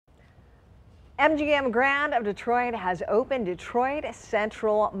MGM Grand of Detroit has opened Detroit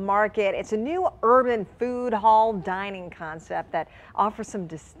Central Market. It's a new urban food hall dining concept that offers some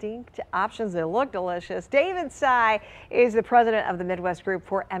distinct options that look delicious. David Sy is the president of the Midwest Group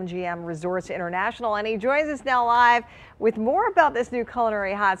for MGM Resorts International, and he joins us now live with more about this new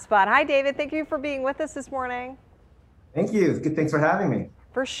culinary hotspot. Hi, David. Thank you for being with us this morning. Thank you. Good. Thanks for having me.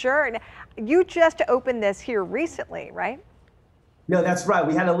 For sure. You just opened this here recently, right? No, that's right.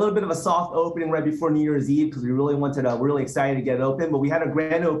 We had a little bit of a soft opening right before New Year's Eve because we really wanted to, we're really excited to get it open. But we had a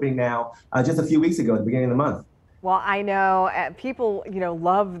grand opening now just a few weeks ago at the beginning of the month. Well, I know people,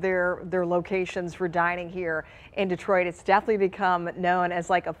 love their locations for dining here in Detroit. It's definitely become known as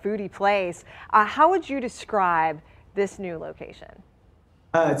like a foodie place. How would you describe this new location?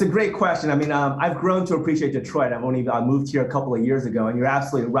 It's a great question. I mean, I've grown to appreciate Detroit. I've only moved here a couple of years ago, and you're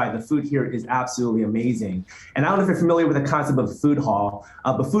absolutely right. The food here is absolutely amazing. And I don't know if you're familiar with the concept of a food hall,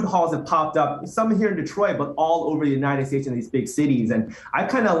 but food halls have popped up, some here in Detroit, but all over the United States in these big cities. And I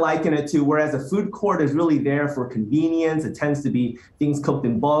kind of liken it to whereas a food court is really there for convenience, it tends to be things cooked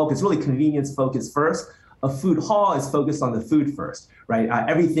in bulk. It's really convenience focused first. A food hall is focused on the food first, right?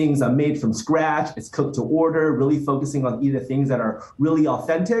 Everything's made from scratch. It's cooked to order, really focusing on either things that are really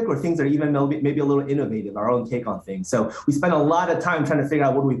authentic or things that are even maybe a little innovative, our own take on things. So we spend a lot of time trying to figure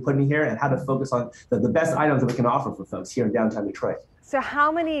out what do we put in here and how to focus on the best items that we can offer for folks here in downtown Detroit. So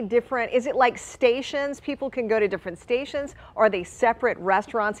how many different, is it like stations? People can go to different stations, or are they separate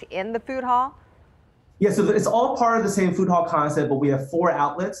restaurants in the food hall? Yeah, so it's all part of the same food hall concept, but we have 4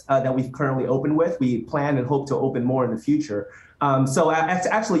 outlets that we've currently opened with. We plan and hope to open more in the future. So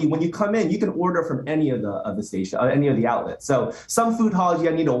actually, when you come in, you can order from any of the station, any of the outlets. So some food halls, you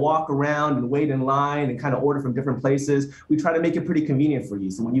need to walk around and wait in line and kind of order from different places. We try to make it pretty convenient for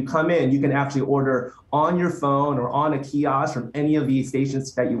you. So when you come in, you can actually order on your phone or on a kiosk from any of the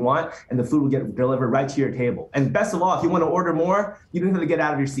stations that you want, and the food will get delivered right to your table. And best of all, if you want to order more, you don't have to get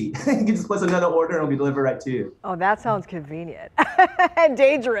out of your seat. You can just place another order and it'll be delivered right to you. Oh, that sounds convenient and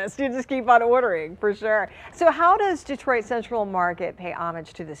dangerous. You just keep on ordering, for sure. So how does Detroit Central Market pay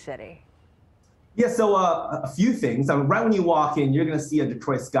homage to the city? Yeah, so a few things. Right when you walk in, you're going to see a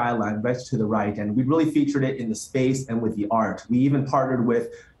Detroit skyline right to the right, and we really featured it in the space and with the art. We even partnered with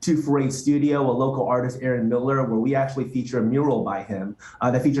 248 Studio, a local artist, Aaron Miller, where we actually feature a mural by him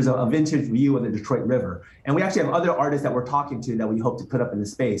that features a vintage view of the Detroit River. And we actually have other artists that we're talking to that we hope to put up in the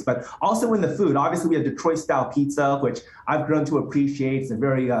space. But also in the food, obviously we have Detroit-style pizza, which I've grown to appreciate. It's a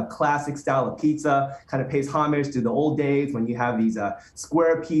very classic style of pizza, kind of pays homage to the old days when you have these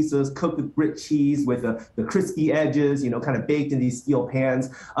square pieces cooked with grit cheese with the crispy edges, kind of baked in these steel pans.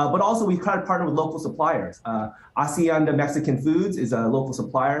 But also we've tried to partner with local suppliers. Hacienda Mexican Foods is a local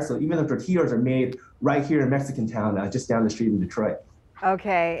supplier, so even the tortillas are made right here in Mexican Town, just down the street in Detroit.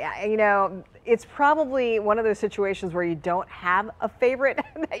 Okay, it's probably one of those situations where you don't have a favorite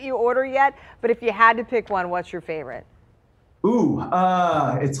that you order yet, but if you had to pick one, what's your favorite? Ooh,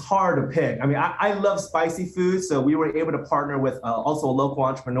 it's hard to pick. I mean, I love spicy food, so we were able to partner with also a local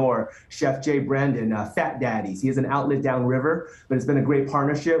entrepreneur, Chef Jay Brendan, Fat Daddies. He has an outlet downriver, but it's been a great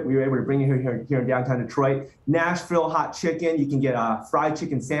partnership. We were able to bring it here in downtown Detroit. Nashville hot chicken. You can get fried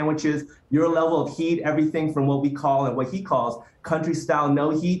chicken sandwiches. Your level of heat, everything from what we call and what he calls country style no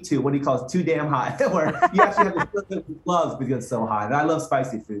heat to what he calls too damn hot, where you actually have to put the gloves because it's so hot. And I love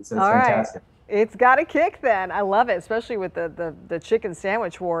spicy food, so it's fantastic. It's got a kick then. I love it, especially with the chicken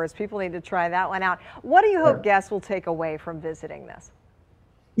sandwich wars. People need to try that one out. What do you hope guests will take away from visiting this?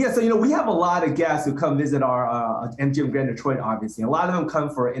 Yeah, so we have a lot of guests who come visit our MGM Grand Detroit, obviously. A lot of them come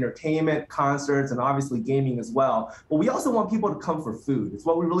for entertainment, concerts, and obviously gaming as well. But we also want people to come for food. It's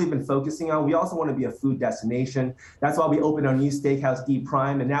what we've really been focusing on. We also want to be a food destination. That's why we opened our new steakhouse, D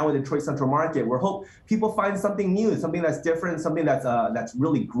Prime, and now with Detroit Central Market, we hope people find something new, something that's different, something that's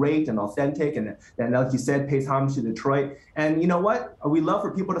really great and authentic, and like you said, pays homage to Detroit. And you know what? We love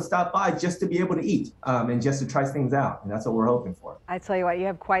for people to stop by just to be able to eat and just to try things out, and that's what we're hoping for. I tell you what, you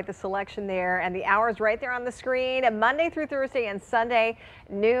have quite the selection there, and the hours right there on the screen. Monday through Thursday and Sunday,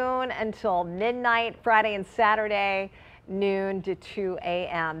 noon until midnight. Friday and Saturday, noon to 2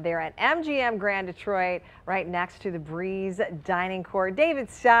 a.m. They're at MGM Grand Detroit, right next to the Breeze Dining Court. David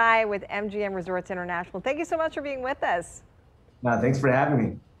Sy with MGM Resorts International. Thank you so much for being with us. Thanks for having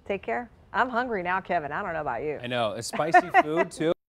me. Take care. I'm hungry now, Kevin. I don't know about you. I know. It's spicy food, too.